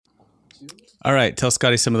All right, tell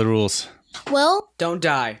Scotty some of the rules. Well, Don't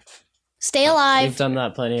die. stay alive. We've done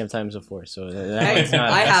that plenty of times before, so I that's not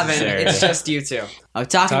haven't. necessary. It's just you two. I'm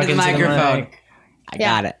talking to the Talking to the microphone. mic. I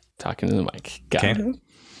got it. Talking to the mic. Got Okay.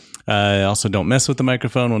 it. Also, don't mess with the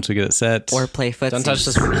microphone once we get it set. Or play footsie. Don't touch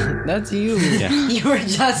the screen. That's you. Yeah. You were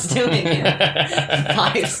just doing it.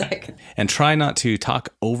 5 seconds. And try not to talk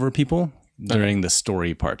over people during the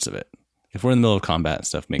story parts of it. If we're in the middle of combat and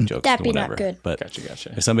stuff, make jokes. That'd and be not whatever. good. But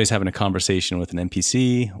Gotcha. if somebody's having a conversation with an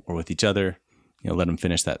NPC or with each other, let them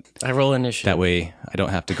finish that. I roll initiative. That way, I don't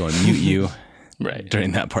have to go and mute you Right.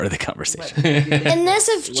 during that part of the conversation. Unless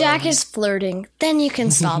if Jack is flirting, then you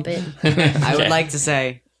can stop it. I would like to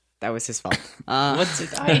say that was his fault. What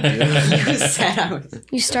did I do? You said I was.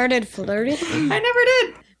 You started flirting? I never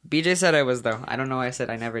did. BJ said I was, though. I don't know why I said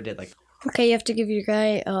I never did. Like, Okay, you have to give your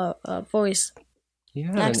guy a voice. You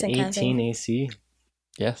have Accent an kind of thing. 18 AC.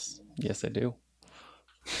 Yes, I do.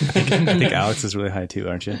 I think Alex is really high too,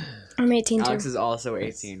 aren't you? I'm 18 Alex too. is also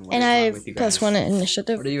 18. What And is I wrong have with you plus guys? 1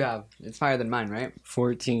 initiative. What do you have? It's higher than mine, right?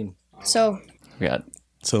 14. So, We got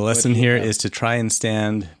So the lesson here is to try and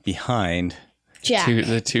stand behind. Jack.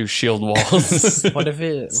 the two shield walls. What if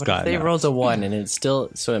it? What Scott if they knows. rolled a 1 and it still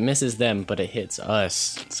so it misses them, but it hits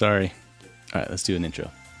us? Sorry. All right, let's do an intro.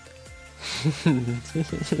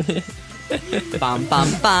 Bum, bum,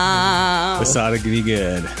 bum. This ought to be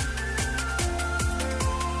good.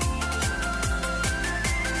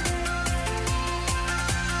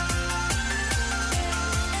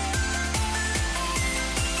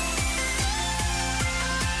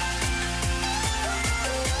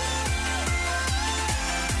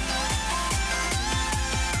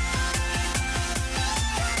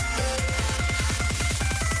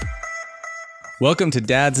 Welcome to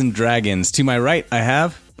Dads and Dragons. To my right, I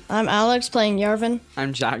have... I'm Alex playing Yarvin.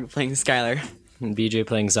 I'm Jack playing Skylar. And BJ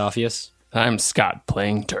playing Zophius. I'm Scott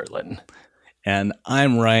playing Turtlin. And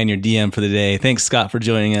I'm Ryan, your DM for the day. Thanks, Scott, for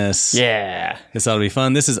joining us. Yeah. This ought to be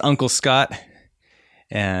fun. This is Uncle Scott,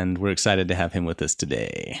 and we're excited to have him with us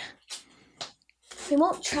today. We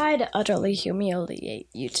won't try to utterly humiliate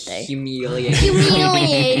you today. Humiliate.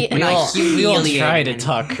 Humiliate! We're not We will humiliating try to anyone.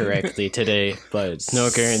 talk correctly today, but no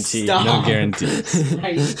guarantee. Stop. No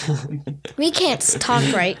guarantees. We can't talk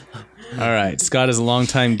right. All right. Scott is a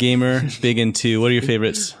longtime gamer, big into... What are your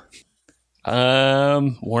favorites?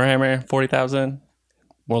 Warhammer 40,000,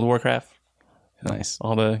 World of Warcraft, Nice.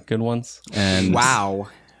 all the good ones. And Wow.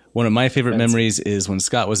 one of my favorite memories is when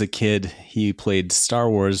Scott was a kid, he played Star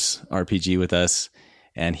Wars RPG with us,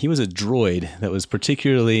 and he was a droid that was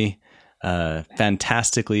particularly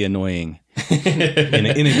fantastically annoying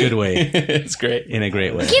in a good way, It's great. in a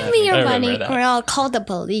great way. Give me your I remember money that. or I'll call the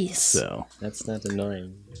police. So That's not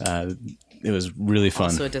annoying. it was really fun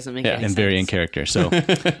So it doesn't make Yeah. any and sense. very in character. So,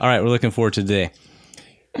 all right, we're looking forward to today.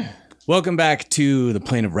 Welcome back to the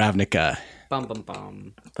Plain of Ravnica. Bum, bum,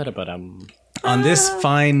 bum. Ba-da-ba-dum. On this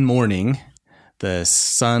fine morning, the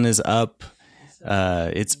sun is up.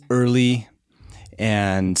 It's early,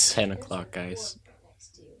 and 10 o'clock, guys.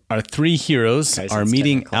 our three heroes Guys, are it's 10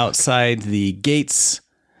 meeting o'clock. outside the gates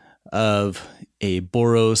of a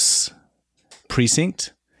Boros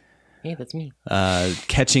precinct, Hey, that's me.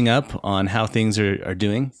 catching up on how things are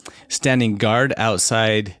doing, standing guard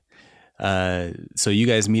outside. So you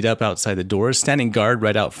guys meet up outside the doors. Standing guard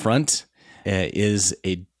right out front is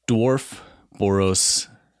a dwarf Boros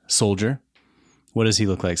soldier. What does he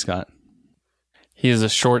look like, Scott? He is a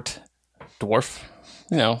short dwarf,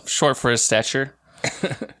 short for his stature.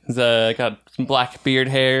 He's got some black beard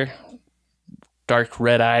hair, dark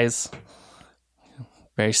red eyes,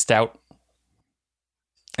 very stout.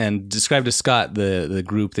 And describe to Scott the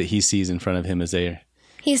group that he sees in front of him as they...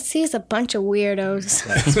 He sees a bunch of weirdos.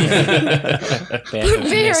 Band of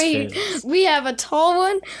Very. misfits. We have a tall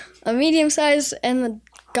one, a medium size, and the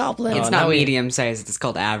goblin. It's Oh, not now we- medium sized. It's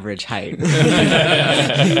called average height.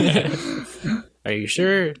 Are you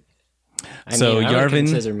sure? So I would Yarvin-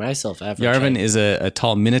 consider myself average. Yarvin height. is a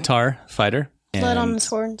tall Minotaur fighter. Blood on and- his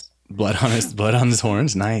horns. Blood on his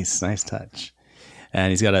horns. Nice touch. And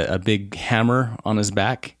he's got a big hammer on his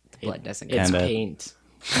back. Blood doesn't It's count. and, paint.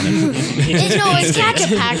 It's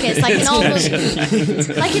ketchup packets, like in all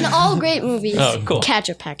movies. Like in all great movies. Oh, cool.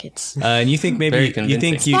 Ketchup packets. And you think maybe Very you convincing.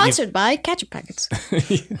 think you Sponsored by ketchup packets.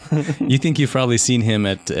 you think you've probably seen him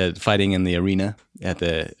at fighting in the arena at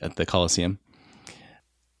the Coliseum.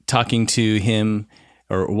 Talking to him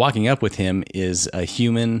or walking up with him is a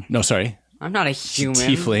human. No, sorry, I'm not a human.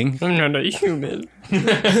 tiefling. I'm not a human.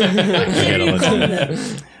 Forget all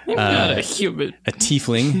that. I'm not a human. A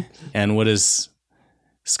tiefling. And what does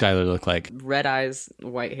Skylar look like? Red eyes,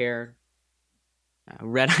 white hair.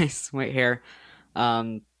 Red eyes, white hair.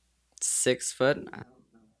 6 foot.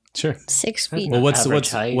 Sure. 6 feet. Well, Average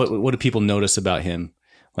height. what do people notice about him?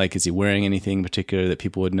 Like, is he wearing anything in particular that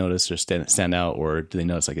people would notice or stand out, or do they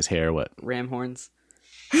notice like his hair? What? Ram horns.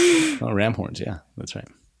 Oh, ram horns. Yeah, that's right.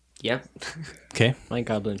 Yep. Okay. My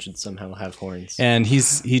goblin should somehow have horns. And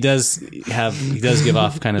he does give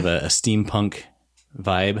off kind of a steampunk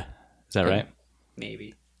vibe. Is that right?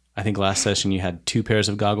 Maybe. I think last session you had 2 pairs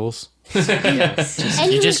of goggles. And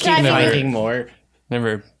he You was just keep driving finding more.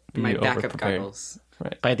 Never be My backup overprepared. goggles.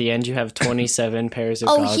 By the end, you have 27 pairs of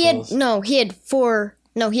Oh, goggles. he had 4.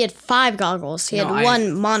 No, he had 5 goggles. He No, had I-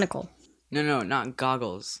 1 monocle. No, not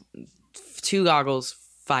goggles. 2 goggles,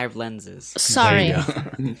 5 lenses. Sorry.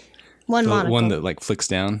 There you go. 1 The monocle. one that like flicks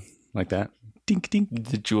down like that. Dink dink.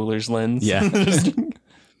 The jeweler's lens. Yeah.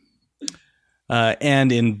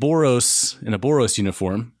 And in a Boros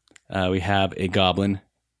uniform, we have a goblin.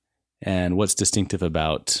 And what's distinctive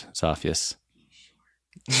about Zophius?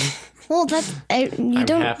 Well, that's you I'm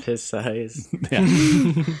don't. half his size. Yeah.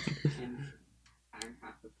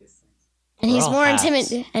 And he's We're all more halves.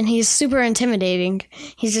 intimidating. And he's super intimidating.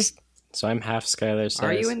 He's just. So I'm half Skylar's size.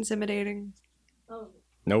 Are you intimidating?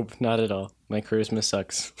 Nope, not at all. My charisma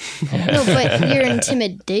sucks. No, but your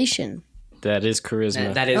intimidation. That is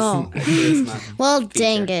charisma. That is Oh. a charisma. Well,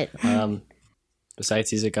 dang it. Besides,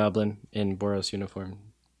 he's a goblin in Boros uniform.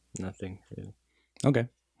 Nothing. Really. Okay.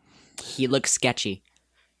 He looks sketchy.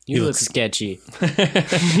 You look sketchy.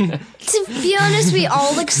 To be honest, we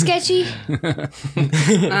all look sketchy. Oh,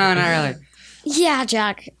 not really. Yeah,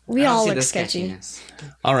 Jack. We I don't all see look the sketchy. sketchiness.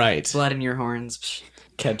 All right. Blood in your horns. Psh.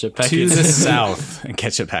 Ketchup To packets. the south and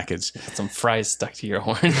ketchup package. Some fries stuck to your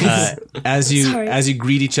horns. As Sorry. you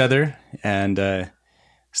greet each other and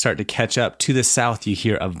start to catch up, to the south you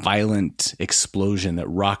hear a violent explosion that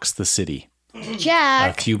rocks the city. A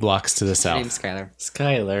Jack. few blocks to the Name's south. Skylar.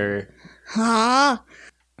 Skylar, Huh?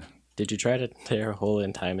 did you try to tear a hole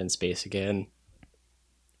in time and space again?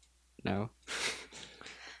 No.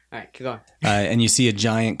 All right, keep going. And you see a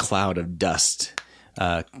giant cloud of dust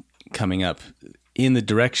coming up in the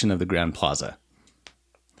direction of the Grand Plaza,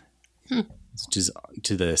 which is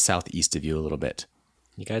to the southeast of you a little bit.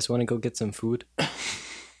 You guys want to go get some food?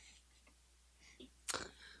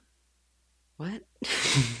 What?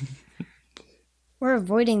 We're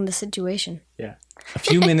avoiding the situation. Yeah. A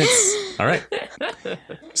few minutes. All right.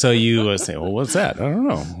 So you say, well, what's that? I don't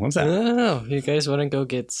know. What's that? No, you guys want to go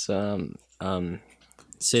get some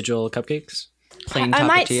sigil cupcakes? Plain I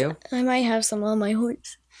might. Tapatio? I might have some on my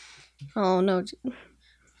horse. Oh no.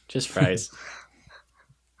 Just fries.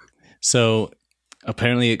 So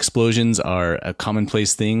apparently explosions are a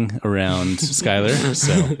commonplace thing around Skylar.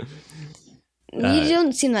 So You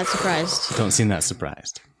don't seem that surprised. don't seem that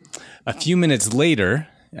surprised. A few minutes later,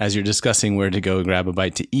 as you're discussing where to go grab a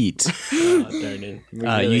bite to eat, Oh, darn it. We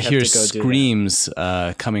really you have hear to go do that. screams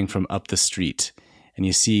coming from up the street, and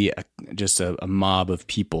you see just a mob of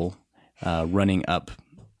people running up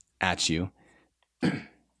at you.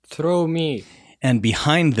 Throw me. And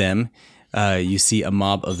behind them, you see a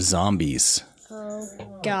mob of zombies.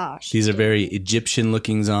 Gosh. These are very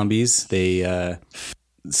Egyptian-looking zombies. They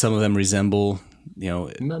some of them resemble,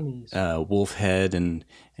 Mummies. wolf head and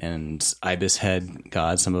ibis head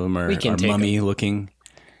gods. Some of them are We can take mummy-looking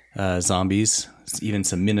zombies. Even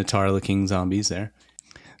some minotaur-looking zombies there.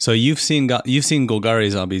 So you've seen Golgari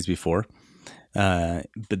zombies before, but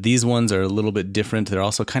these ones are a little bit different. They're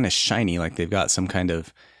also kind of shiny, like they've got some kind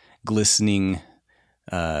of glistening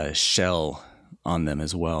shell on them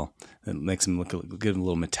as well. That makes them give them a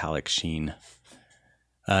little metallic sheen.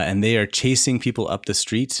 And they are chasing people up the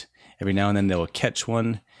street. Every now and then they will catch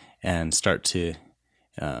one and start to,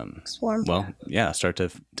 Swarm. start to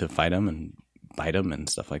fight them and bite them and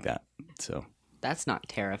stuff like that. So That's not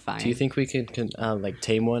terrifying. Do you think we can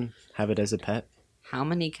tame one, have it as a pet? How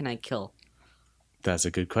many can I kill? that's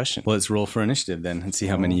a good question. Well, let's roll for initiative then and see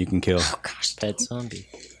how many you can kill. Pet zombie.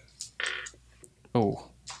 Oh,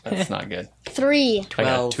 that's not good. 3. I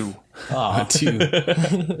got 12. 2. Oh, 2. All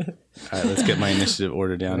right, let's get my initiative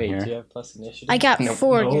order down Wait, here. do you have plus initiative? I got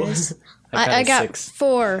 4, No. guys. I I got 6.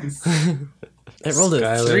 4. I rolled a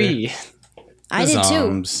Skylar. 3. I did too.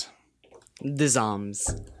 Zombs. The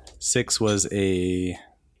zoms. 6 was a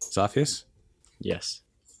Zophius. Yes.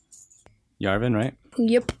 Yarvin, right?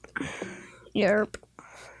 Yep. Yerp.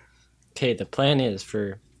 Okay, the plan is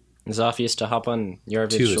for Zophius to hop on 2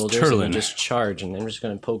 Yarvid's is shoulders Turlin. and just charge, and then we're just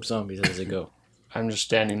going to poke zombies as they go. I'm just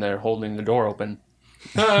standing there holding the door open.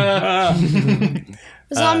 All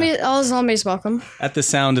zombies welcome. At the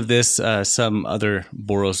sound of this, some other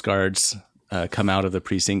Boros guards come out of the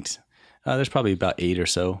precinct. There's probably about 8 or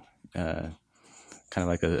so. Kind of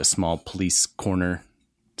like a small police corner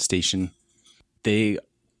station. They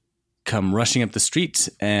come rushing up the street,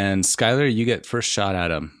 and Skylar, you get first shot at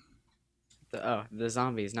them. The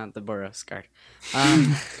zombies, not the Boros guard.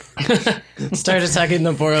 Start attacking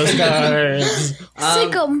the Boros guards.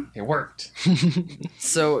 Sick 'em. It worked.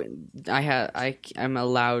 So I'm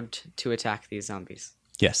allowed to attack these zombies.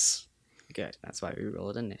 Yes. Good. That's why we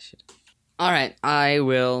rolled initiative. All right, I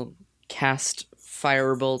will cast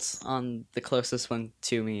firebolt on the closest one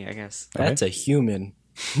to me, I guess. That's a human.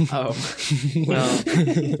 Oh, well,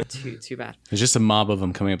 too bad. There's just a mob of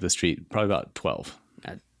them coming up the street, probably about 12.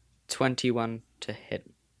 21 to hit.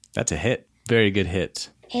 That's a hit. Very good hit.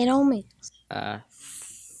 Hit on me.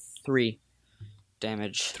 3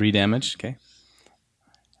 damage. 3 damage. Okay.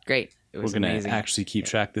 Great. It We're was going to amazing. actually keep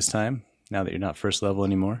track this time, now that you're not first level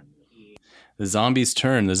anymore. The zombies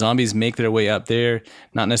turn. The zombies make their way up there,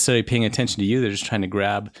 not necessarily paying attention to you. They're just trying to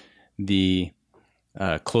grab the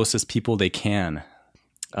closest people they can.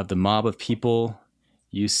 Of the mob of people,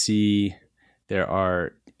 you see there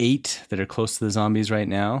are 8 that are close to the zombies right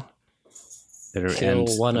now. Kill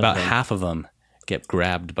one of about them. half of them get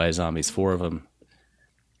grabbed by zombies. 4 of them.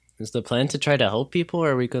 Is the plan to try to help people,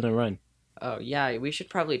 or are we going to run? Oh, yeah, we should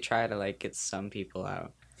probably try to, get some people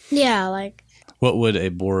out. Yeah, like What would a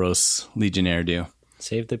Boros Legionnaire do?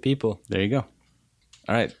 Save the people. There you go.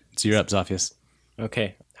 All right, so you're up, Zophius.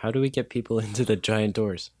 Okay, how do we get people into the giant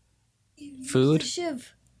doors? Food?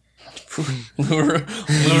 shiv. lure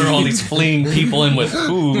all these fleeing people in with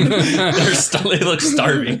food. They look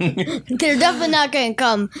starving. They're definitely not going to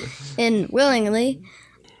come in willingly.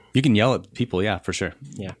 You can yell at people, yeah, for sure.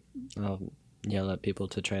 Yeah, I'll yell at people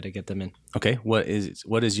to try to get them in. Okay, what is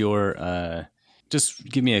your just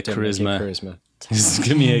give me a Don't make it charisma. Just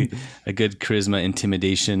give me a good charisma,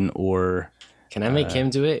 intimidation, or Can I make him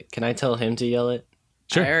do it? Can I tell him to yell it?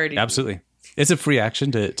 sure, I already- absolutely. It's a free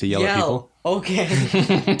action to yell at people. Okay.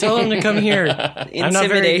 Tell him to come here. I'm not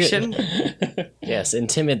very good. Intimidation. Yes,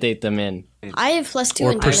 intimidate them in. I have +2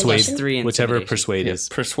 Or persuade, intimidation. 3 whichever intimidation. persuade is.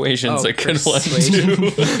 Persuasion's Oh, a good one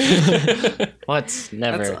persuasion. too. What?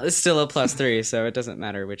 Never. It's still a +3, so it doesn't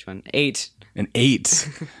matter which one. 8. An 8.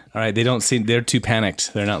 All right, they don't seem they're too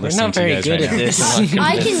panicked. They're not We're listening not to you very guys good right at now. this.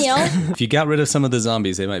 I can yell. If you got rid of some of the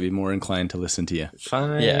zombies, they might be more inclined to listen to you.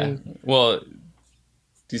 Fine. Yeah. Well,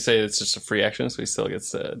 do you say it's just a free action, so he still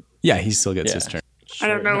gets Yeah, he still gets Yeah. his turn. I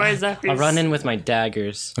don't know why Zach I'll run in with my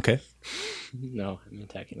daggers. Okay. No, I'm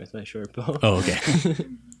attacking with my short bow. Oh, okay.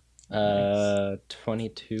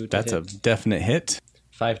 22 to That's a hit. definite hit.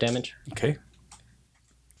 5 damage. Okay.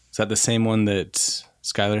 Is that the same one that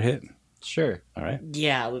Skylar hit? Sure. All right.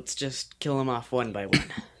 Yeah, let's just kill them off one by one.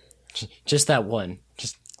 Just that one.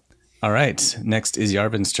 Just All right. Next is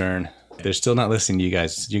Yarvin's turn. They're still not listening to you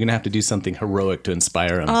guys. You're going to have to do something heroic to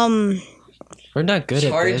inspire them. we're not good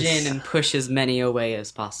Charge at this. in and push as many away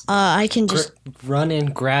as possible. I can just Run in,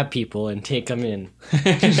 grab people, and take them in.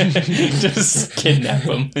 just kidnap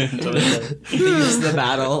him. Use the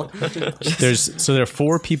battle. There are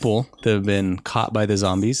 4 people that have been caught by the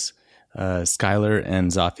zombies. Skylar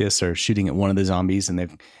and Zophius are shooting at one of the zombies, and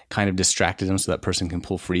they've kind of distracted him so that person can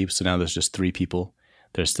pull free. So now there's just 3 people.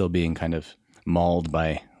 They're still being kind of mauled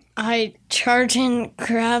by... I charge in,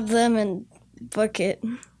 grab them, and book it.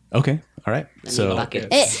 Okay. All right. So Bucket.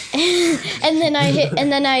 And then I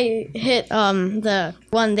hit the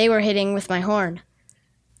one they were hitting with my horn.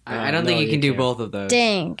 I don't think no, you can you do can't. both of those.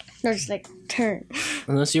 Dang. They're just like, turn.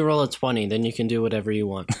 Unless you roll a 20, then you can do whatever you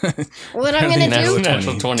want. What I'm gonna do,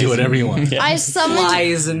 Natural 20. do whatever you want. I summon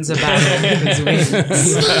Flies into battle.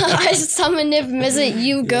 I summon if visit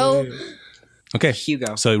you go. Okay.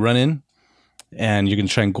 Hugo. So you run in, and you're going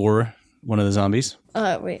to try and gore one of the zombies.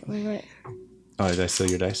 Wait. Oh, did I steal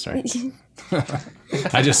your dice? Sorry.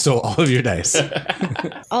 I just stole all of your dice.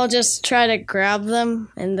 I'll just try to grab them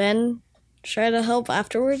and then try to help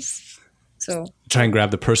afterwards. So Try and grab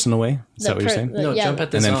the person away. Is that what you're saying? No, yeah. jump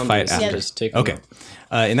at the And then zombies. fight after. Just take them Okay.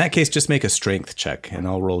 out. In that case, just make a strength check, and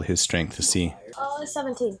I'll roll his strength to see.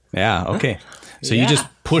 17. Yeah, okay. So you just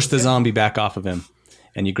push the zombie back off of him,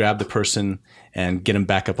 and you grab the person and get them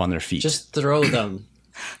back up on their feet. Just throw them.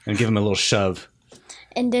 and give them a little shove.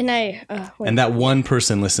 And then I wait. And that one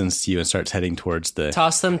person listens to you and starts heading towards the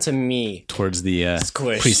Toss them to me.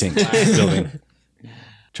 Squish. precinct building.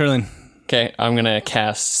 Turlin, Okay, I'm going to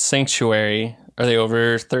cast Sanctuary. Are they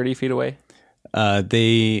over 30 feet away?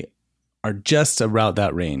 they are just about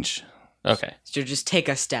that range. Okay. So just take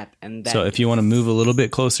a step and then. So if you want to move a little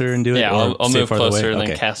bit closer and do it, Yeah, or I'll stay move farther closer away? and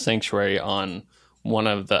then Okay. cast Sanctuary on one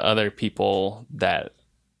of the other people that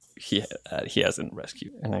he hasn't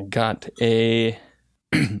rescued. And I got a...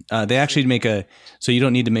 They actually make so you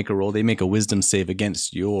don't need to make a roll. They make a wisdom save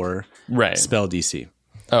against your Right. spell DC.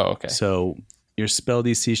 Oh, okay. So your spell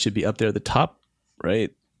DC should be up there at the top,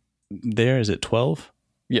 right? There, is it 12?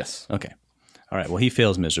 Yes. Okay. All right. Well, he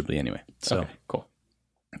fails miserably anyway. So Okay, cool.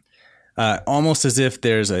 almost as if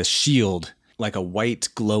there's a shield, like a white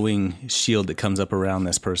glowing shield that comes up around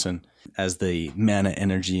this person as the mana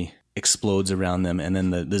energy explodes around them, and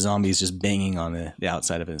then the zombie's just banging on the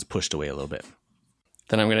outside of it and is pushed away a little bit.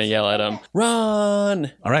 Then I'm going to yell at him,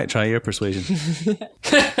 run! All right, try your persuasion. You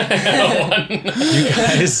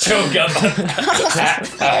guys choke up.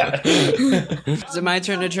 Is it my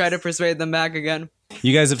turn to try to persuade them back again?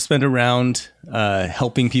 You guys have spent a round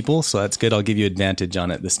helping people, so that's good. I'll give you advantage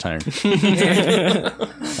on it this time.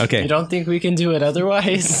 Okay. You don't think we can do it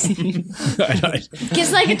otherwise?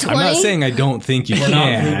 Gets like a 20. I'm not saying I don't think you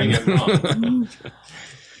can. it wrong.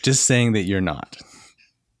 Just saying that you're not.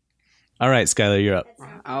 All right, Skylar, you're up.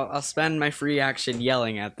 I'll spend my free action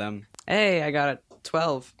yelling at them. Hey, I got a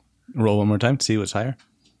 12. Roll one more time to see what's higher.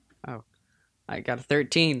 Oh, I got a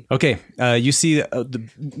 13. Okay, you see the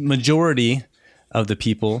majority of the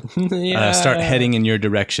people Yeah. start heading in your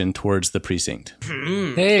direction towards the precinct.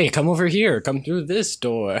 Hey, come over here. Come through this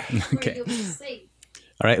door. Okay. All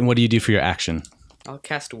right, and what do you do for your action? I'll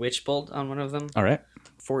cast Witch Bolt on one of them. All right.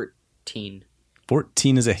 14.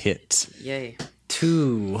 14 is a hit. Yay.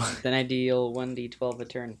 2. Then I deal 1d12 a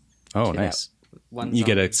turn. Oh, To nice. that one You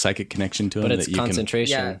get zombie. a psychic connection to him But it's that you can...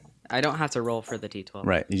 concentration. Yeah, I don't have to roll for the d12.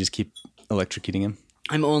 Right, you just keep electrocuting him.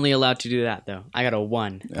 I'm only allowed to do that, though. I got a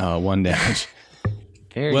 1. 1 damage.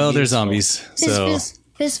 Very Well, they're useful. zombies, Fizz, so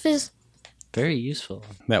fizz, fizz. Very useful.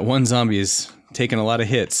 that one zombie is taking a lot of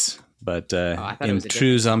hits, but I thought it in was a true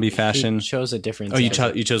different zombie He fashion... chose a different. Oh, you,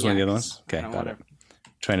 zombie. you chose one of the other Yes. ones? Okay, I don't got wanna- it.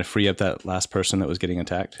 Trying to free up that last person that was getting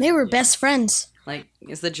attacked. They were best friends. Like,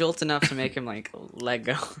 is the jolt enough to make him, like, let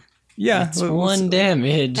go? Yeah, It's 1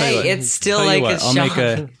 damage. Hey, it's still Tell you like what, a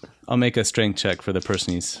shot. I'll make a strength check for the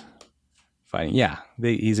person he's fighting. Yeah,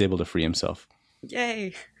 he's able to free himself.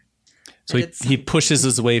 Yay. So I did he pushes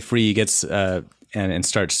his way free. He gets and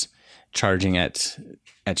starts charging at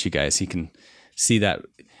you guys. He can see that.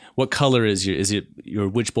 What color is your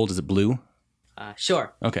witch bolt? Is it blue?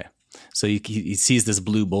 Sure. Okay. So he sees this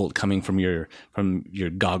blue bolt coming from your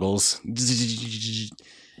goggles and just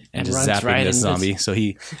runs zapping right this into- zombie. So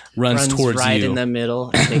he runs towards right you. in the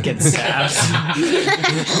middle and it gets stabbed.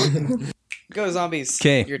 Go, zombies.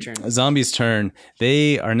 Okay, Your turn. Zombies' turn.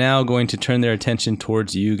 They are now going to turn their attention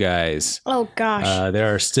towards you guys. Oh gosh.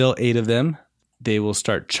 There are still 8 of them. They will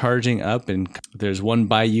start charging up, and there's one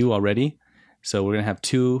by you already. So we're going to have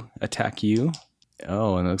 2 attack you.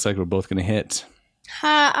 Oh, and it looks like we're both going to hit.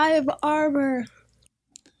 Ha, I have armor.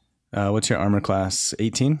 What's your armor class?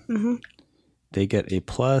 18? Mm-hmm. They get a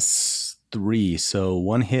 +3, so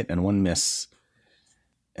 1 hit and 1 miss.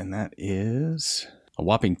 And that is a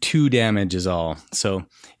whopping 2 damage is all. So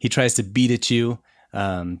he tries to beat at you,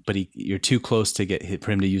 but you're too close to get hit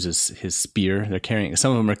for him to use his spear.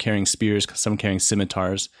 Some of them are carrying spears, some carrying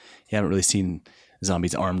scimitars. You haven't really seen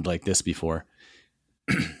zombies armed like this before.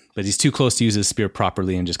 But he's too close to use his spear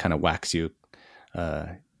properly and just kind of whacks you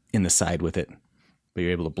in the side with it. But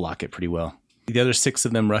you're able to block it pretty well. The other 6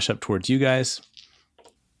 of them rush up towards you guys.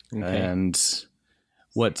 Okay. And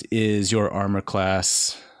what is your armor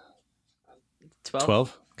class? 12?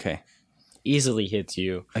 12? Okay. Easily hits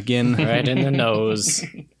you Again, right in the nose.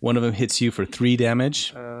 one of them hits you for 3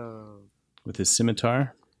 damage Oh. with his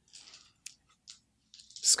scimitar.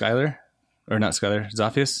 Skylar? Or not Skylar,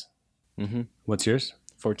 Zophius? Mm-hmm. What's yours?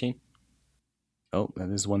 14. Oh, that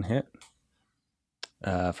is 1 hit.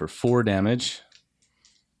 For 4 damage.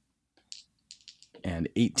 And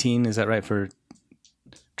 18, is that right for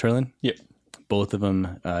Turlin? Yep. Both of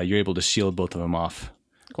them, you're able to shield both of them off.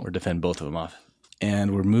 Or defend both of them off.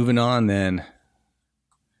 And we're moving on then.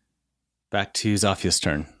 Back to Zophia's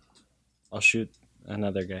turn. I'll shoot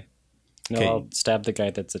another guy. No, Okay. I'll stab the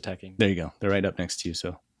guy that's attacking. There you go. They're right up next to you,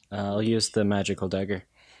 so. I'll use the magical dagger.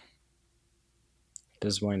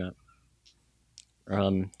 Because why not?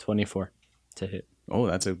 24 to hit. Oh,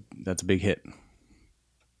 that's a big hit.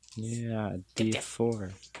 Yeah,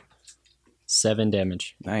 D4. 7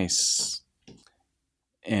 damage. Nice.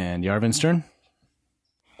 And Yarvin's turn.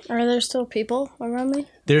 Are there still people around me?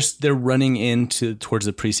 They're running towards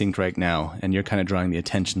the precinct right now, and you're kind of drawing the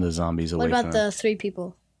attention of the zombies away What about from them. the 3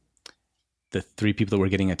 people? The 3 people that were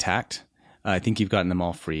getting attacked? I think you've gotten them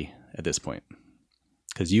all free at this point.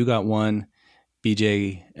 Because you got 1,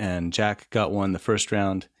 BJ and Jack got 1 the first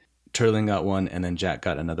round, Turlin got 1, and then Jack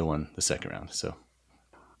got another one the second round. So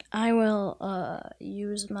I will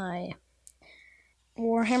use my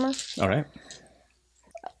Warhammer. all right.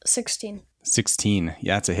 16. 16.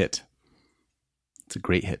 Yeah, it's a hit. It's a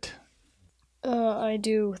great hit. I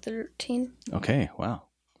do 13. Okay, wow.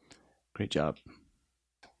 Great job.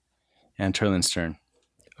 And Turlin's turn.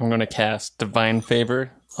 I'm going to cast Divine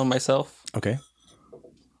Favor on myself. Okay.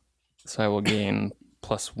 So I will gain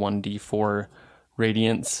plus 1d4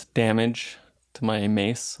 radiance damage to my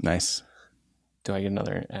mace. Nice. Do I get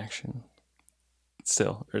another action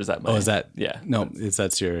still? Or is that my... Oh, is that? Yeah. No,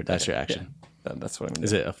 that's your action. That's what I'm going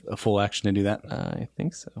Is to do. it a full action to do that? I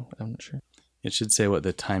think so. I'm not sure. It should say what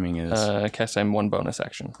the timing is. Cast time 1 bonus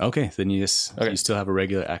action. Okay, then you Okay. still have a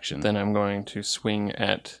regular action. Then I'm going to swing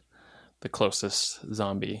at the closest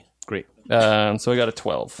zombie. Great. So I got a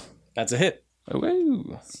 12. That's a hit. Oh,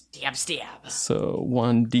 woo. Stab. So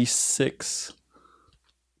 1d6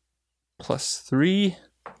 plus 3.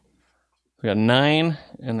 We got 9,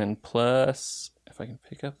 and then plus, if I can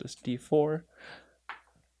pick up this d4,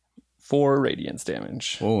 4 radiance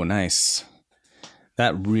damage. Oh, nice.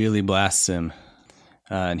 That really blasts him.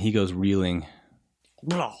 And he goes reeling.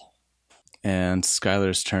 And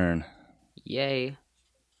Skylar's turn. Yay.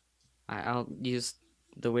 I'll use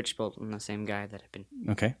the witch bolt on the same guy that I've been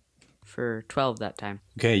Okay. for 12 that time.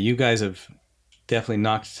 Okay, you guys have definitely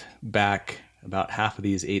knocked back about half of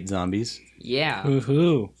these 8 zombies. Yeah.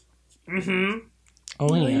 Woohoo. Mm-hmm.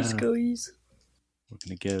 Oh, yeah. Guys. We're going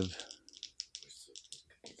to give...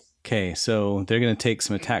 Okay, so they're going to take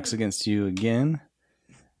some attacks against you again.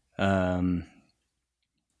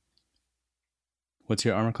 What's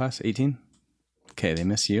your armor class? 18? Okay, they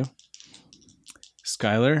miss you.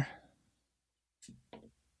 Skylar.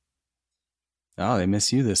 Oh, they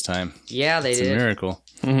miss you this time. Yeah, they It's a did. miracle.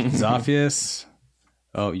 Zophius.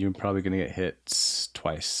 Oh, you're probably going to get hit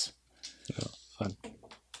twice. Fun.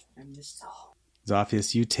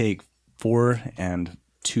 Zophius, you take 4 and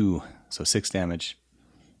 2, so 6 damage.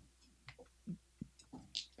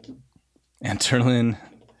 And Turlin,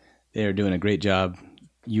 they are doing a great job.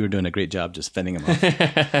 You are doing a great job just fending them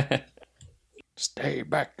off. Stay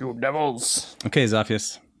back, you devils. Okay,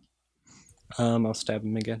 Zophius, I'll stab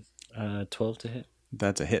him again. 12 to hit.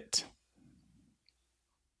 that's a hit.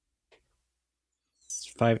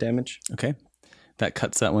 5 damage. Okay, that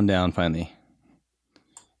cuts that one down finally.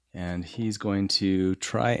 And he's going to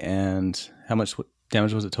try and... How much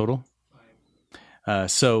damage was it total?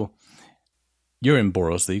 So you're in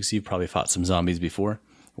Boros League, so you've probably fought some zombies before,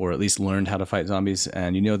 or at least learned how to fight zombies,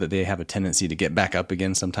 and you know that they have a tendency to get back up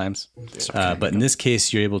again sometimes. But in this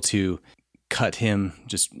case, you're able to cut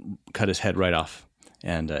his head right off,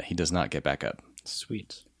 and he does not get back up.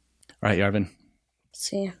 Sweet. All right, Yarvin.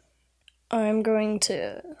 See. I'm going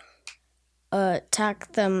to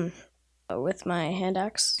attack them with my hand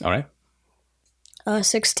axe. All right,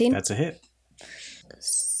 16. that's a hit.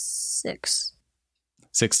 6.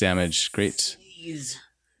 6 damage. Great.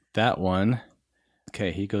 That one.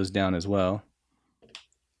 Okay, he goes down as well.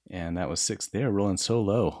 And that was 6. They're rolling so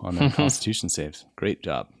low on their constitution saves. Great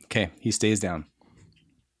job. Okay, he stays down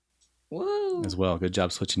Whoa. as well. Good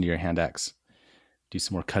job switching to your hand axe. Do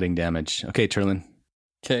some more cutting damage. Okay, Turlin.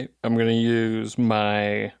 Okay, I'm going to use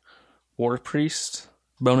my War Priest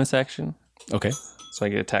bonus action. Okay, So I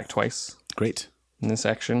get attacked twice great. in this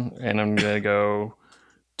action. And I'm going to go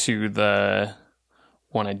to the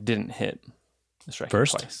one I didn't hit. Strike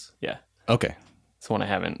First? twice. Yeah. Okay, It's the one I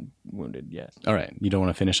haven't wounded yet. all right. You don't want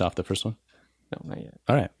to finish off the first one? No, not yet.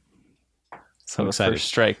 All right. So I'm the excited. first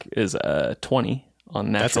strike is a 20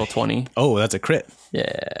 on natural 20. Oh, that's a crit.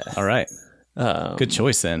 Yeah. All right. Good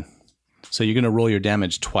choice then. So you're going to roll your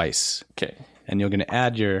damage twice, Okay. and you're going to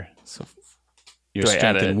add your So do I add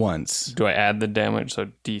strength in it? once. Do I add the damage? So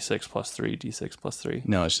d6 plus 3, d6 plus 3.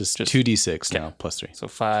 No, it's just Just- 2d6 now, plus 3. So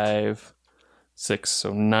 5, 6,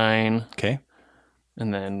 so 9. Okay,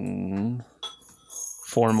 And then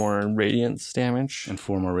 4 more radiance damage. and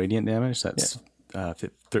 4 more radiant damage. That's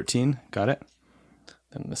 13. Got it?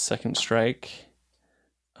 Then the second strike,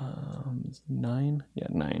 9. Yeah,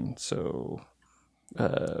 9. So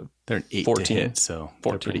They're an 8 14. to hit, so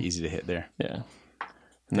they're 14. pretty easy to hit there. yeah.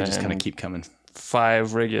 They And just then kind of keep coming.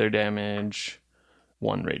 5 regular damage,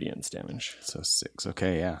 1 radiance damage. So 6.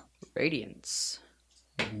 Okay, yeah. Radiance.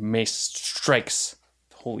 Mace strikes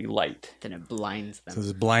holy light. Then it blinds So them.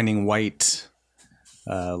 this blinding white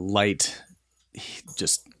light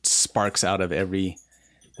just sparks out of every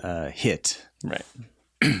hit. Right.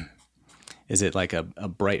 Is it like a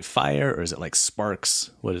bright fire, or is it like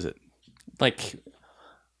sparks? What is it? Like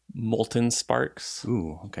molten sparks.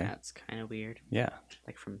 Ooh, okay. That's kind of weird. Yeah.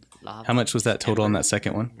 Like from lava. How much was that total on that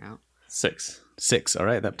second one? Out. 6. 6. All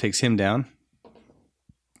right, that takes him down.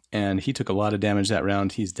 And he took a lot of damage that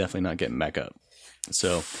round. He's definitely not getting back up.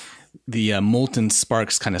 So the molten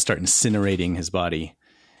sparks kind of start incinerating his body,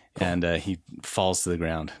 and he falls to the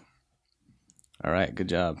ground. All right, good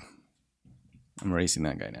job. I'm erasing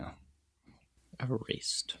that guy now.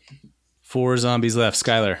 Erased. 4 zombies left.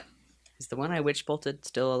 Skylar. Is the one I witch bolted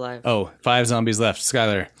still alive? Oh, 5 zombies left.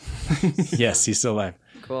 Skylar. Yes, he's still alive.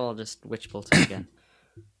 Cool, I'll just witch bolt it again.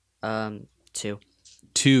 2.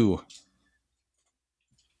 2.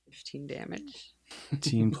 15 damage.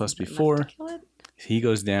 15 plus before. Kill it? He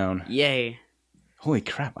goes down. Yay. Holy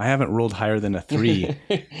crap. I haven't rolled higher than a 3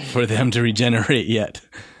 for them to regenerate yet.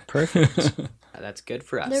 Perfect. That's good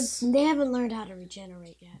for us. They haven't learned how to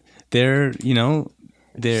regenerate yet. They're,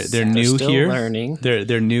 they're new still here. learning.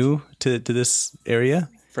 They're new to this area.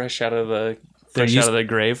 Fresh out of the used- out of the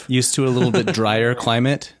grave. Used to a little bit drier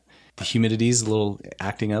climate. The humidity's a little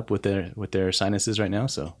acting up with their sinuses right now,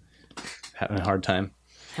 so having a hard time.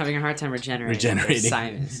 Having a hard time regenerating. Regenerating.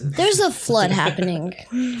 Sinuses. There's a flood happening.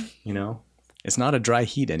 It's not a dry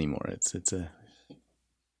heat anymore. It's a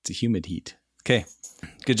humid heat. Okay,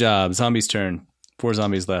 good job. Zombies' turn. 4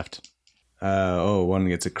 zombies left. One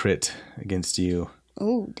gets a crit against you.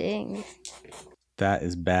 Oh, dang. That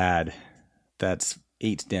is bad. That's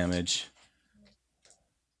 8 damage.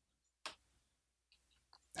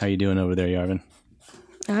 How you doing over there, Yarvin?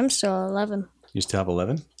 I'm still 11. You still have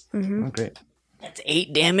 11? Mm-hmm. Oh, great. That's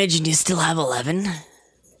 8 damage and you still have 11?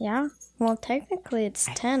 Yeah. Well, technically it's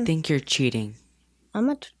 10. I think you're cheating. I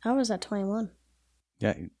was at 21.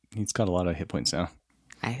 Yeah, he's got a lot of hit points now.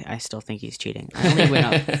 I still think he's cheating. I only went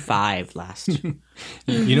up 5 last.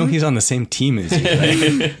 You know he's on the same team as you,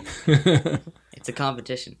 right? It's a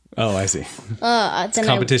competition. Oh, I see. Then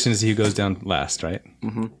Competition is he who goes down last, right?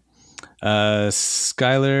 Mm-hmm.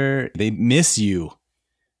 Skylar, they miss you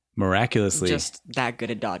miraculously. Just that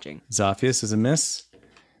good at dodging. Zophius is a miss.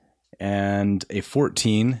 And a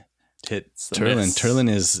 14 to hit Turlin. miss. Turlin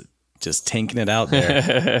is just tanking it out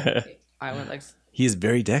there. I went like... He is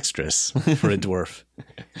very dexterous for a dwarf.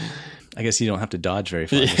 I guess you don't have to dodge very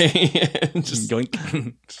far. Just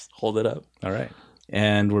Yoink. hold it up. All right.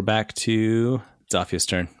 And we're back to Zophius'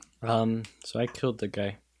 turn. So I killed the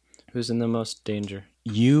guy who's in the most danger.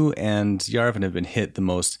 You and Yarvin have been hit the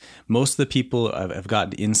most. Most of the people have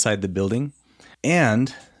gotten inside the building.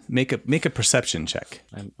 And make a perception check.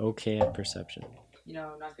 I'm okay at perception.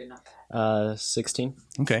 not good enough. 16.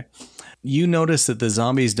 Okay. You notice that the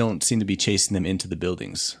zombies don't seem to be chasing them into the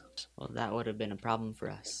buildings. Well, that would have been a problem for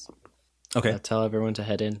us. Okay. I'll tell everyone to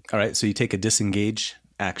head in. All right. So you take a disengage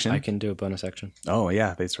action. I can do a bonus action. Oh,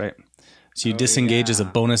 yeah, that's right. So you disengage as a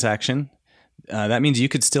bonus action. That means you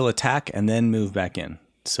could still attack and then move back in.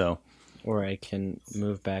 So Or I can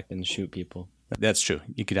move back and shoot people. that's true.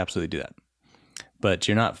 You could absolutely do that. But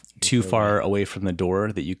you're not too far away from the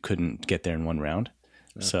door that you couldn't get there in one round.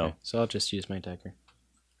 Okay. So I'll just use my dagger.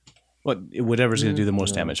 Whatever's going to do the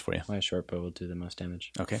most damage for you. My short bow will do the most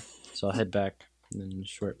damage. Okay. So I'll head back and then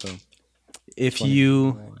short bow. If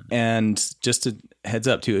you, and just a heads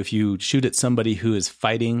up too, if you shoot at somebody who is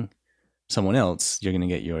fighting someone else, you're going to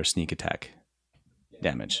get your sneak attack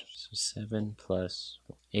damage. So 7 plus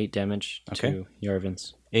 8 damage Okay. to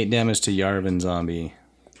Yarvin's. 8 damage to Yarvin zombie.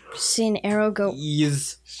 see an arrow go.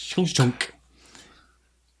 Shunk.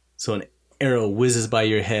 So an arrow whizzes by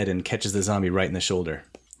your head and catches the zombie right in the shoulder.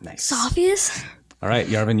 Nice. Obvious. All right,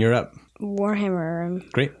 Yarvin, you're up. Warhammer him.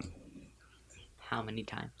 Great. How many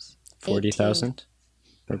times? 40,000.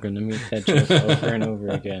 We're going to meet that joke over and over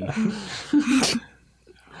again.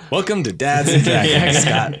 Welcome to Dads and Dragons,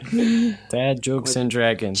 Scott. Dad jokes and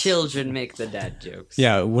dragons. Children make the dad jokes.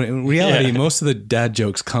 Yeah, in reality, most of the dad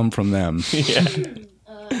jokes come from them.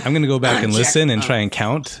 I'm going to go back and listen and try and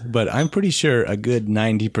count, but I'm pretty sure a good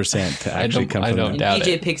 90% to actually come I from don't them. And doubt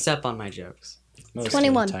DJ it. picks up on my jokes. Most of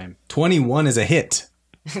 21. the time. 21 is a hit.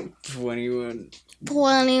 21.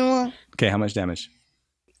 21. Okay, how much damage?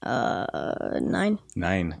 9.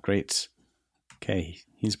 9. Great. Okay,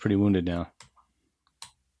 he's pretty wounded now.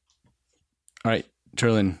 All right,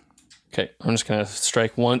 Turlin. Okay, I'm just gonna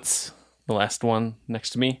strike once. The last one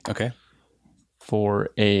next to me Okay, for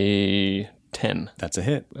a 10. that's a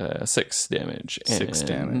hit. 6 damage. 6 and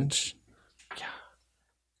damage.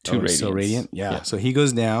 2 radiant. So radiant. Yeah. So he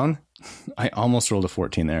goes down. I almost rolled a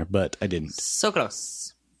 14 there, but I didn't. So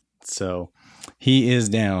close. So he is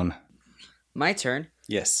down. My turn.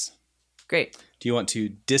 Yes. Great. Do you want to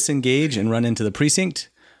disengage and run into the precinct,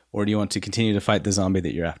 or do you want to continue to fight the zombie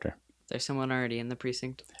that you're after? There's someone already in the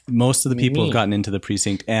precinct. Most of the people Me. have gotten into the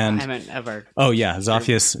precinct, and I haven't ever. oh yeah,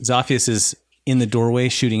 Zophius is in the doorway,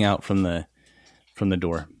 shooting out from the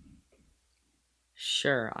door.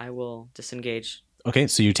 Sure, I will disengage. Okay,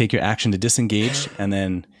 so you take your action to disengage, and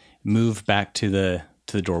then move back to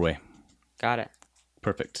the doorway. Got it.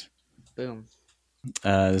 Perfect. Boom.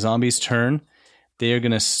 The zombies' turn. they are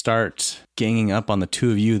going to start ganging up on the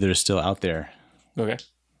two of you that are still out there. Okay.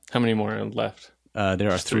 How many more are left?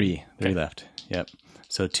 There are three left. Yep.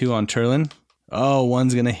 So 2 on Turlin. Oh,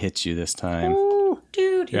 one's going to hit you this time.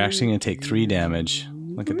 You're actually going to take 3 damage.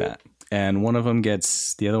 Look at that. And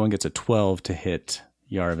the other one gets a 12 to hit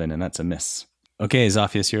Yarvin, and that's a miss. Okay,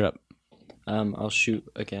 Zophius, you're up. I'll shoot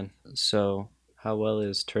again. So, how well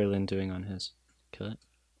is Turlin doing on his? Kill it.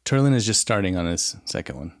 Turlin is just starting on his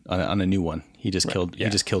second one, on a new one. He just killed. yeah.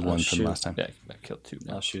 He just killed I'll one from shoot. last time. Yeah, I killed 2.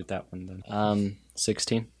 I'll shoot that one then.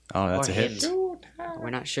 16. Oh, that's Or a hit. him. We're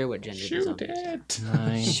not sure what gender the zombie is.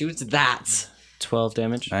 9, Shoot that. 12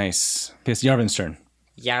 damage. Nice. Okay, it's Yarvin's turn.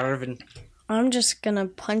 Yarvin. I'm just gonna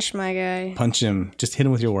punch my guy, Punch him. Just hit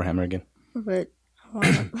him with your warhammer again. but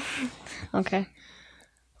okay.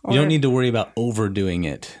 You don't need to worry about overdoing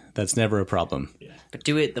it. That's never a problem. But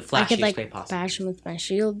do it the I could flashiest way like possible. bash him with my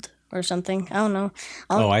shield or something. I don't know.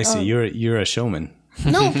 Oh, I see. You're a showman.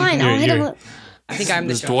 No, fine. I'll hit him. you're- With, I think I'm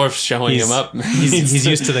the This dwarf's showing him up. He's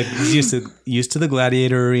used to the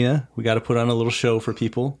gladiator arena. We got to put on a little show for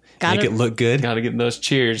people. Gotta- Make it look good. Gotta get those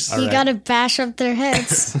cheers. you gotta bash up their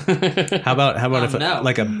heads. How about if no.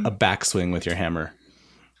 like a backswing with your hammer?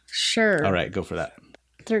 Sure. All right, go for that.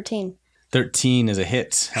 13. 13 is a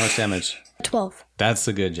hit. How much damage? 12. That's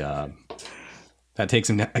a good job. That takes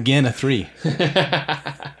him down. Again, a 3.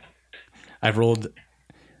 I've rolled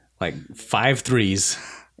like 5 3s,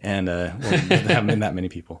 and there haven't been that many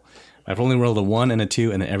people. I've only rolled a 1 and a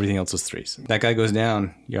 2, and then everything else was 3s. That guy goes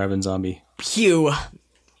down. Yarvin zombie. Pew. 2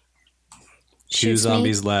 Shoots me.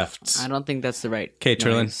 zombies left. I don't think that's the right. Okay,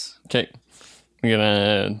 Turlin. noise. Okay.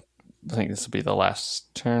 I think this will be the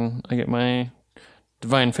last turn I get my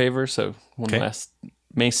divine favor, so one Okay. last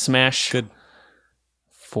mace smash. Good.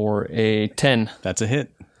 For a 10 That's a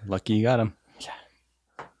hit. Lucky you got him.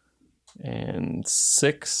 and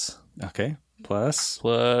 6 Okay. Plus.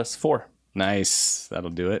 plus 4. Nice. That'll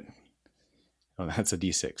do it. Oh, that's a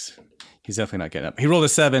d6. He's definitely not getting up. He rolled a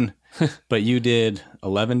 7, but you did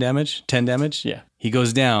 11 damage, 10 damage. Yeah. He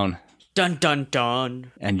goes down, Dun dun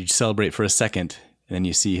dun. and you celebrate for a second, and then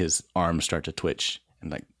you see his arms start to twitch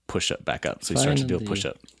and like push up back up. So he starts to do a Finally. push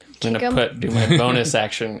up. I'm gonna do my bonus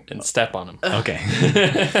action and step on him. Okay.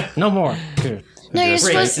 No more. Good. No, you're Raise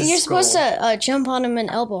supposed, his you're skull. supposed to jump on him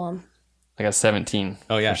and elbow him. I got 17.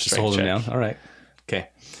 Oh yeah, for just strength hold him check. down. All right. Okay.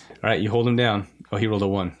 All right, you hold him down. Oh, he rolled a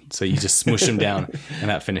 1, so you just smoosh him down, and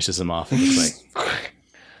that finishes him off. It looks like.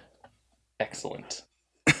 Excellent.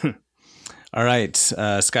 All right,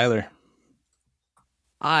 Skylar.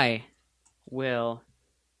 I will.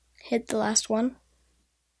 Hit the last one.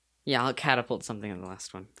 Yeah, I'll catapult something in the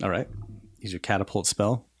last one. All right. Use your catapult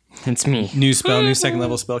spell. It's me. New spell, new second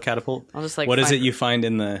level spell, catapult. I'll just like. What is five- it you find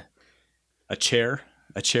in a chair?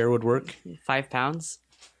 A chair would work. 5 pounds.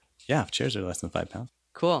 Yeah, chairs are less than 5 pounds.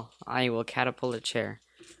 Cool. I will catapult a chair.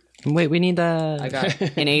 Wait, we need I got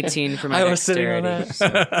an 18 for my I was sitting on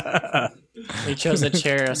dexterity. We chose a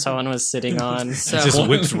chair someone was sitting on. So It just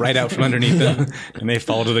whips right out from underneath them, and they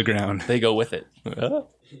fall to the ground. They go with it.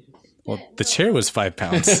 Well, the chair was 5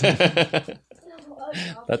 pounds.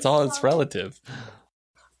 That's all. It's relative.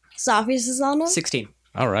 Zophius is on him. 16.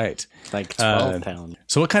 All right. Like 12 pounds.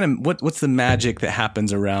 So what's the magic that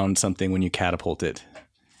happens around something when you catapult it?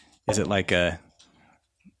 Is it like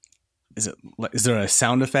is there a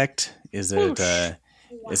sound effect? Is it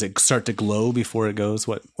start to glow before it goes?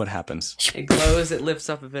 What happens? It glows. It lifts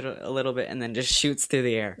up a little bit, and then just shoots through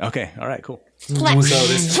the air. Okay. All right. Cool. Flex. So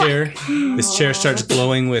this chair starts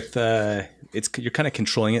glowing with you're kind of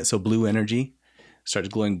controlling it. So blue energy starts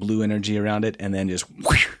glowing blue energy around it, and then just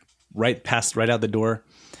right out the door,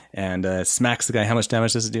 and smacks the guy. How much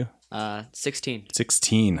damage does it do? 16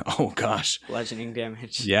 16. Oh gosh. bludgeoning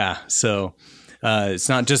damage. Yeah. So it's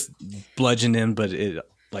not just bludgeoned him, but it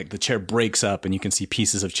like the chair breaks up, and you can see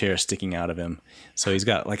pieces of chair sticking out of him. So he's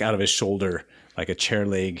got like out of his shoulder, like a chair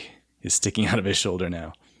leg is sticking out of his shoulder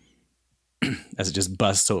now. As it just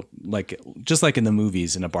busts, so just like in the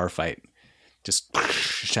movies in a bar fight, just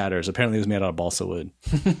shatters. Apparently, it was made out of balsa wood,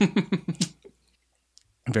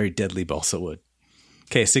 very deadly balsa wood.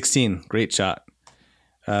 Okay, 16, great shot.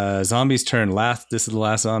 Zombie's turn. This is the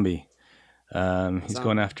last zombie. He's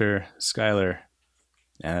going after Skylar,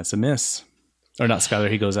 and that's a miss. Or not Skylar.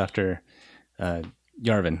 He goes after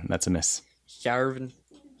Yarvin. That's a miss. Yarvin.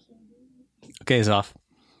 Okay, he's off.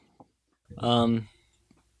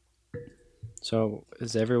 So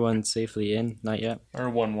is everyone safely in? Not yet. Or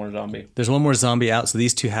one more zombie. There's one more zombie out, so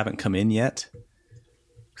these two haven't come in yet.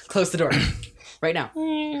 Close the door. Right now.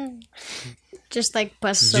 Just like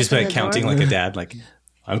busts Just open like the counting door. like a dad, like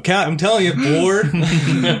I'm telling you, 4,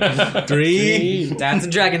 3. Dads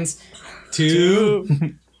and dragons. 2,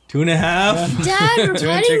 2.5. Dad, we're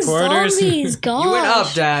fighting 2.75. zombies. Gosh. You went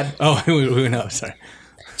up, Dad. Oh, we went up. Sorry.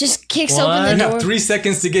 Just kicks open You the have door. 3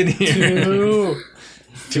 seconds to get in here.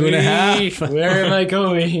 2.5. Where am I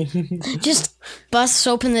going? Just busts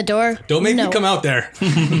open the door. Don't make No. me come out there.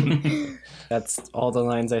 That's all the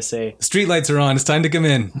lines I say. Street lights are on. It's time to come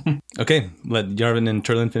in. Okay, let Yarvin and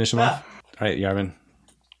Turlin finish him off. All right, Yarvin.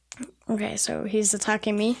 Okay, so he's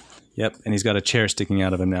attacking me. Yep, and he's got a chair sticking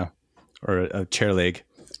out of him now, or a chair leg.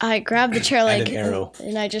 I grab the chair leg an arrow.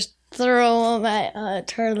 and I just throw him at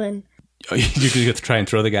Turlin. Oh, you're going to try and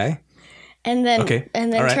throw the guy? And then, Okay.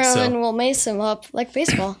 and then All right, Turlin so- will mace him up like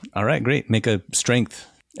baseball. All right, great. Make a strength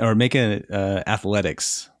or make a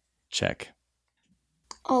athletics check.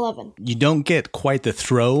 11. You don't get quite the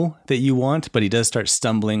throw that you want, but he does start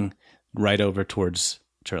stumbling right over towards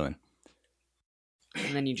Turlin.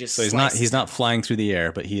 And then you just. So he's not flying through the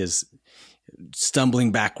air, but he is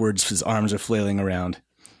stumbling backwards. His arms are flailing around.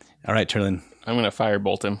 All right, Turlin. I'm gonna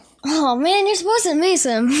firebolt him, Oh man, you're supposed to mace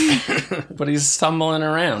him. but he's stumbling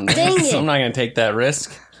around. Dang it. So I'm not gonna take that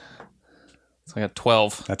risk. So I got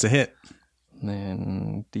 12. That's a hit.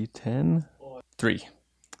 Then D10, 3.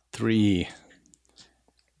 3.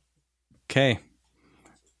 Okay.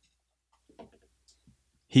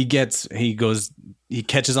 He catches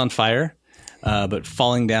on fire, but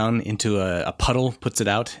falling down into a puddle puts it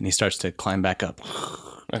out, and he starts to climb back up.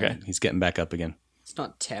 Okay. He's getting back up again. It's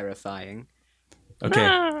not terrifying. Okay.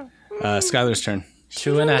 Skylar's turn.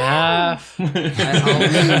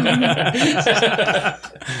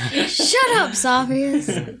 2.5. Shut up,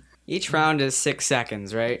 Sophius. Each round is 6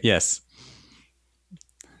 seconds, right? Yes.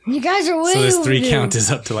 You guys are way So this 3 overdue. count is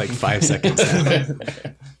up to like 5 seconds now.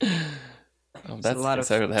 Oh, It's that's a lot of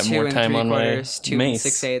I would have 2 more and time on my 3/4, 2 and mace.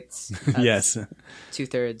 6/8. Yes.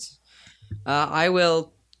 2/3. I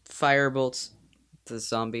will firebolt the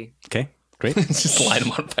zombie. Okay. Great. Just light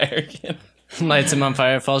him on fire again. Lights him on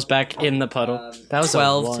fire, falls back in the puddle. That was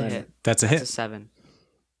 12 a to 1. hit. That's a It's a hit. 7.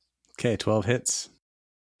 Okay, 12 hits.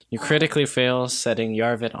 You critically fail, setting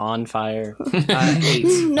Yarvin on fire. 8.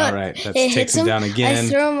 No, All right, that it takes hits him him down again. I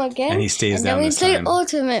throw him again. and he stays and down then we this play time.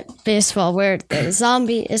 ultimate baseball where the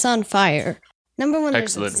zombie is on fire. Number 1, there's a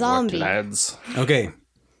Excellent work, zombie. lads. Okay.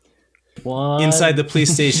 1. Inside the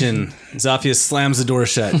police station, Zophius slams the door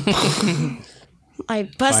shut. I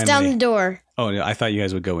bust down Finally. the door. Oh, no, I thought you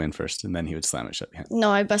guys would go in first, and then he would slam it shut behind.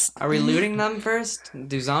 No, I bust. Are we looting them first?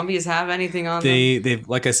 Do zombies have anything on them? They've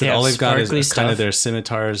like I said, They have all they've got sparkly is kind of stuff. their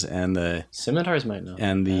scimitars and the Scimitars might know.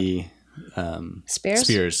 Spears?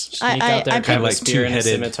 spears. Sneak out there, I grab Kind of a like spear and a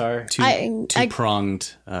two-headed, scimitar. I-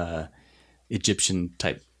 two-pronged Egyptian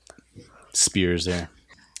type spears there.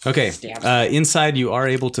 Okay, inside you are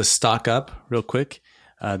able to stock up real quick.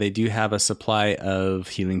 They do have a supply of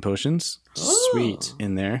healing potions. Sweet.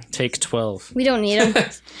 In there. Take 12. We don't need them.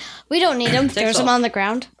 We don't need them. There's them on the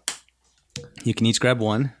ground. You can each grab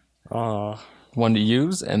one. Oh, One to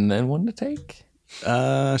use and then one to take.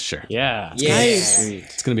 Sure. yeah. Yeah. Sweet.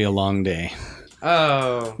 It's gonna be a long day.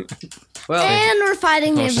 Oh. Well, And we're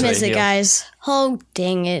fighting much do they Mystic heal? guys. Oh,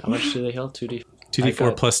 dang it. How much do they heal? 2D. 2d4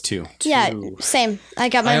 got plus 2. Yeah, same. I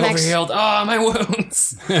got my I max. overhealed. Oh, my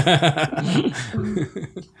wounds.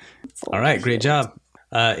 All right, great job.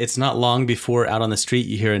 It's not long before out on the street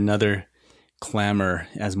you hear another clamor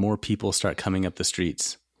as more people start coming up the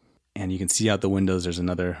streets. And you can see out the windows there's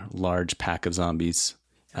another large pack of zombies,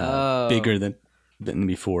 bigger than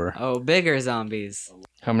before. oh, bigger zombies.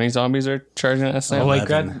 How many zombies are charging at us now? Oh, I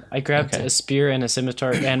 11. grabbed a spear and a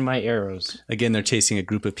scimitar and my arrows. Again, they're chasing a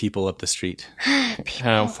group of people up the street.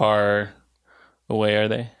 How far away are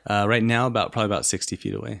they? Right now, probably about 60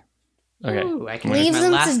 feet away. Okay. Ooh, I can Leave use my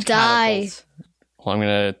them to last die. catapult. Well, I'm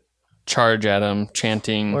going to charge at them,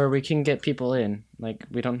 chanting Or we can get people in. Like,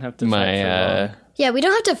 we don't have to fight for my. long. Yeah, we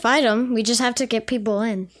don't have to fight them. We just have to get people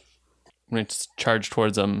in. I'm going to charge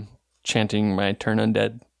towards them, chanting my turn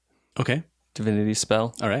undead Okay. divinity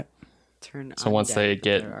spell. All right. Turn So once undead, they but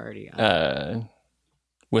get they're already up.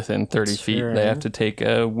 Within 30 feet, Sure. they have to take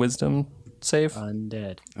a wisdom save,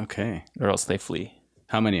 Undead. Okay. or else they flee.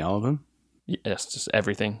 How many? All of them? Yes, just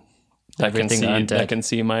everything. Everything that undead. can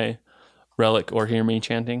see my relic or hear me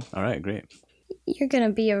chanting. All right, great. You're going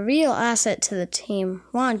to be a real asset to the team.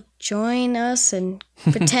 Want to join us and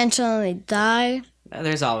potentially die?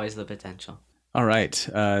 There's always the potential. All right.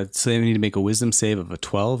 So they need to make a wisdom save of a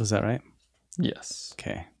 12. Is that right? Yes.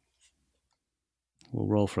 Okay. We'll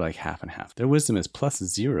roll for like half and half. Their wisdom is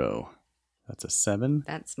 +0. That's a 7,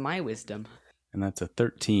 That's my wisdom. and that's a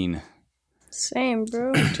 13. Same,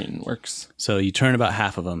 bro. 13 works. So you turn about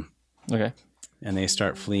half of them, Okay. and they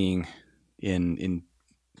start fleeing in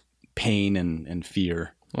pain and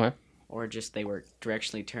fear. Okay. or just they were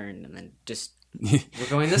directionally turned and then just we're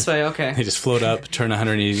going this way. Okay. They just float up, turn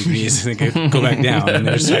 180 degrees, and then go back down, and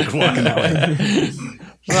they're just like walking that way.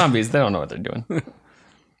 Zombies, they don't know what they're doing.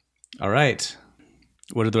 All right.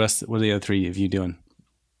 What are the other three of you doing?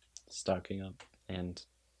 Stocking up and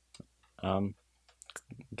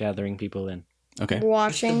gathering people in. Okay. It's the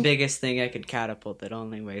Watching. biggest thing I could catapult that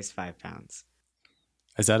only weighs 5 pounds.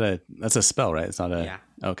 Is that's a spell, right? It's not a. Yeah.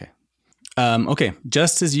 Okay. Okay.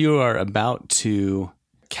 Just as you are about to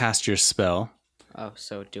cast your spell, Oh,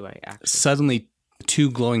 so do I actually? suddenly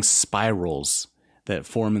 2 glowing spirals that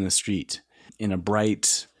form in the street in a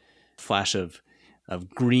bright flash of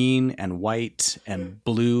green and white and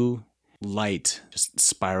blue light just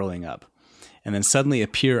spiraling up, and then suddenly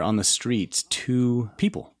appear on the street 2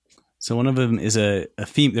 people. So one of them is a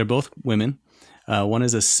female. They're both women. One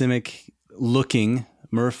is a Simic looking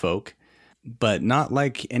merfolk, but not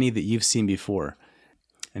like any that you've seen before,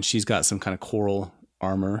 and she's got some kind of coral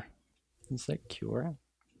armor. Is that Kiora?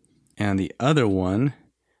 And the other one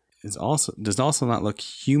does also not look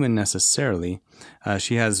human necessarily.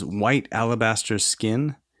 She has white alabaster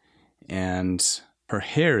skin, and her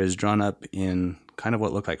hair is drawn up in kind of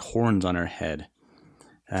what look like horns on her head.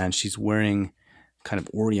 And she's wearing kind of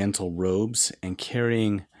oriental robes and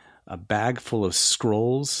carrying a bag full of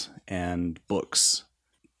scrolls and books.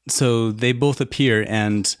 So they both appear,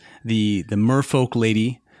 and the merfolk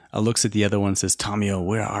lady looks at the other one and says, "Tamio,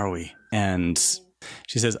 where are we?" And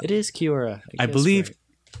she says, It is Kiora. I believe,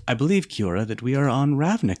 Kiora, that we are on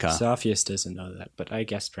Ravnica. Sophius doesn't know that, but I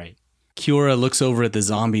guessed right. Kiora looks over at the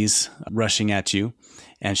zombies rushing at you,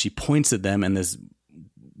 and she points at them, and this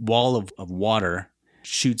wall of water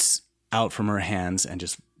shoots out from her hands and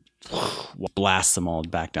just blasts them all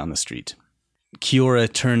back down the street.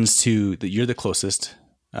 Kiora turns to, you're the closest,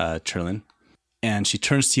 Turlin, and she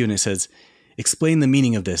turns to you and it says, "Explain the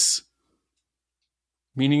meaning of this."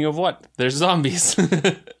 Meaning of what? There's zombies.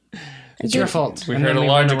 It's your fault. We And heard then a we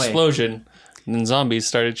large ran away. explosion, and then zombies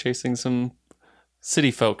started chasing some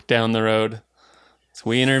city folk down the road. So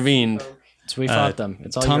we intervened. So we fought them.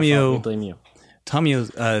 It's all Tamio- your fault. We blame you.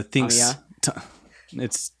 Tamio thinks... Tamia?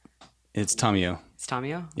 It's Tamio. It's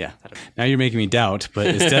Tamio? Yeah. Now you're making me doubt, but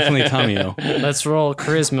it's definitely Tamio. Let's roll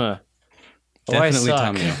charisma. Definitely I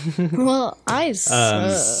suck. Tamio. Well, I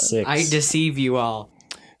suck. 6. I deceive you all.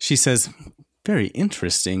 She says, "Very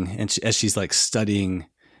interesting." And as she's like studying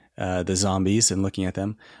the zombies and looking at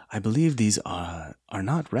them, "I believe these are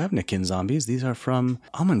not Ravnican zombies. These are from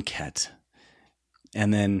Amonkhet."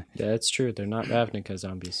 And then Yeah, that's true. They're not Ravnica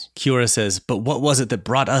zombies. Kiora says, "But what was it that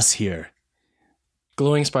brought us here?"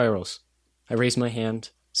 Glowing spirals. I raise my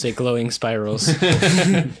hand. Say glowing spirals.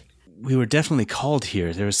 We were definitely called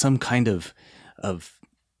here. There was some kind of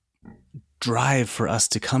drive for us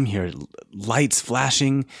to come here. Lights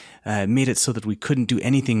flashing made it so that we couldn't do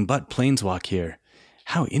anything but planeswalk here.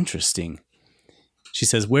 How interesting. She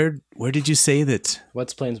says, where did you say that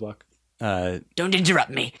What's planeswalk? Don't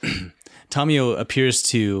interrupt me. Tamio appears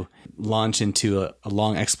to launch into a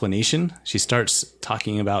long explanation. She starts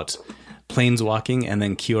talking about planeswalking, and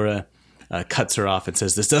then Kiora cuts her off and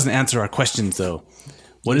says, "This doesn't answer our questions, though.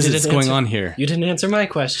 What is it that's going on here?" You didn't answer my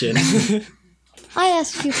question. I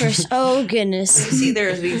asked you first. Oh, goodness. See,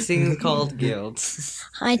 there's these things called guilds.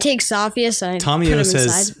 I take Sophius and I put him Tamio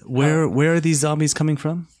says, inside. Where are these zombies coming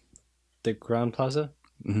from?" The Ground Plaza?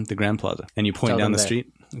 The Grand Plaza. And you point Tell down them the there.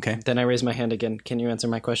 street. Okay. Then I raise my hand again. Can you answer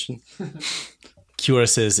my question? Kiora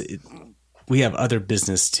says, "We have other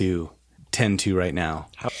business to tend to right now."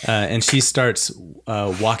 And she starts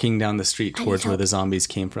walking down the street towards where the zombies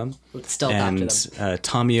came from. Let's stealth And after them.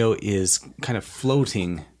 Tamio is kind of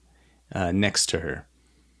floating next to her.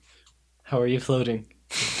 How are you floating?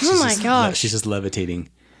 Oh my gosh. She's just levitating.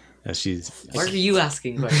 She's Why are you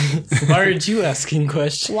asking questions? Why aren't you asking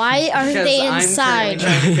questions? Why aren't Because they I'm inside? currently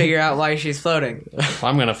trying to figure out why she's floating. Well,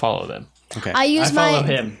 I'm going to follow them. okay. I I use follow my.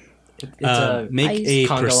 him. It's a Make I a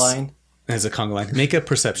conga line. As a conga line. Make a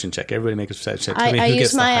perception check. Everybody make a perception check. Tell me I who use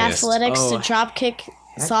gets the my highest. athletics Oh. to drop kick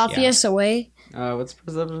Sophius away. What's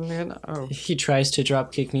perception again? Oh. He tries to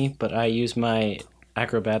drop kick me, but I use my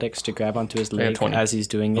acrobatics to grab onto his got leg 20. as he's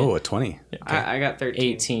doing it. Oh, a 20. I got 13.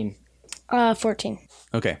 18. 14.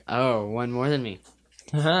 Okay. Oh, one more than me.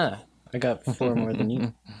 Haha. I got 4 more than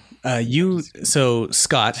you. So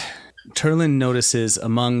Scott, Turlin notices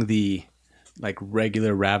among the like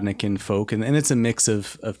regular Ravnican folk, and it's a mix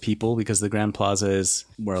of people because the Grand Plaza is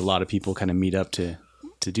where a lot of people kind of meet up to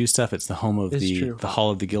do stuff. It's the home of It's the true.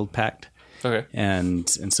 Hall of the Guild Pact. Okay. And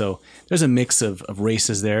so there's a mix of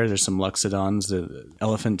races there. There's some Luxodons, the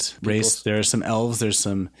elephant race. There are some elves. There's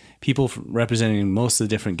some people representing most of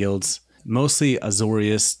the different guilds, mostly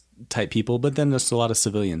Azorius type people, but then there's a lot of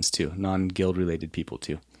civilians too, non-guild related people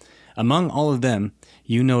too. Among all of them,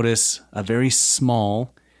 you notice a very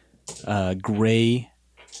small, gray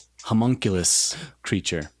homunculus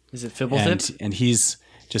creature. Is it Fibblethip? And he's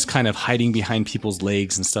just kind of hiding behind people's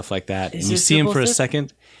legs and stuff like that. Is and you it see him for a Fibblethip?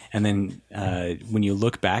 second, and then when you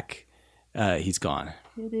look back, he's gone.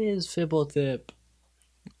 It is Fibblethip.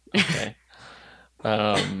 Okay.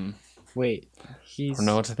 Wait, I he's... don't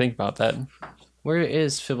know what to think about that. Where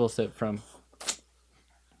is Fibblethip from?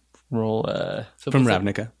 Roll. From Fibblethip?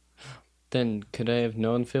 Ravnica. Then could I have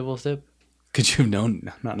known Fibblethip? Could you have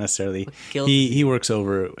known? Not necessarily. guild? He works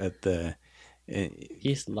over at the...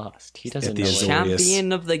 He's lost. He doesn't At the know. Azorius.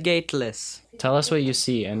 Champion of the Gateless. Tell us what you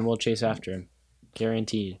see, and we'll chase after him.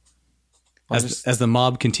 Guaranteed. As the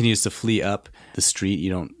mob continues to flee up the street, you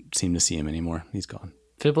don't seem to see him anymore. He's gone.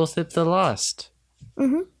 Fibblethip the Lost.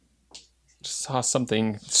 Just saw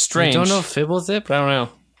something You strange. don't know Fibblethip? But I don't know.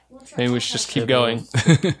 Maybe we should just keep going.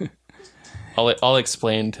 I'll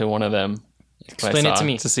explain to one of them. what I Explain it saw to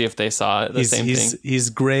me. to see if they saw the same thing. He's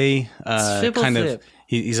gray, kind Fibblethip. of.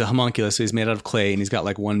 He's a homunculus, so he's made out of clay, and he's got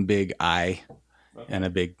like one big eye and a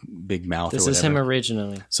big mouth. This or is whatever. him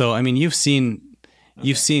originally. So I mean, you've seen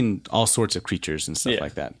all sorts of creatures and stuff Yeah.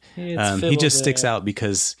 like that. It's He just sticks Fibblethip. out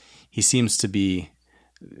because he seems to be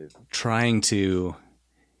trying to,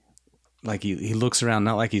 like he looks around,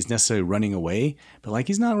 not like he's necessarily running away, but like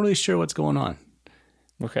he's not really sure what's going on.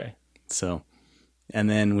 Okay. So, and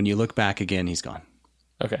then when you look back again, he's gone.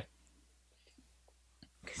 Okay.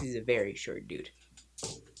 Because he's a very short dude.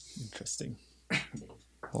 Interesting. Well,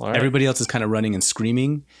 all right. Everybody else is kind of running and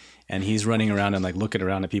screaming, and he's running around and like looking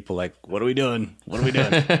around at people like, "What are we doing? What are we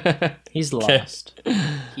doing?" He's lost.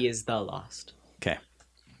 He is the Lost. Okay.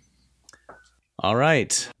 All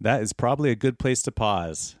right. That is probably a good place to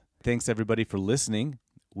pause. Thanks everybody for listening.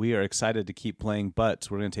 We are excited to keep playing, but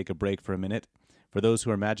we're going to take a break for a minute. For those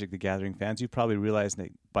who are Magic the Gathering fans, you've probably realized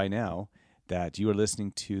by now that you are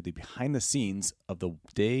listening to the behind the scenes of the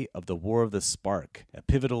day of the War of the Spark, a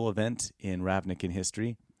pivotal event in Ravnican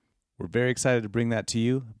history. We're very excited to bring that to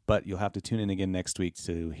you, but you'll have to tune in again next week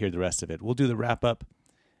to hear the rest of it. We'll do the wrap up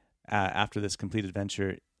after this complete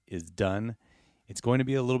adventure is done. It's going to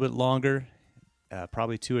be a little bit longer,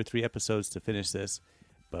 probably 2 or 3 episodes to finish this,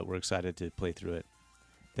 but we're excited to play through it.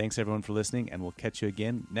 Thanks everyone for listening, and we'll catch you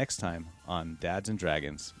again next time on Dads and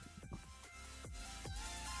Dragons.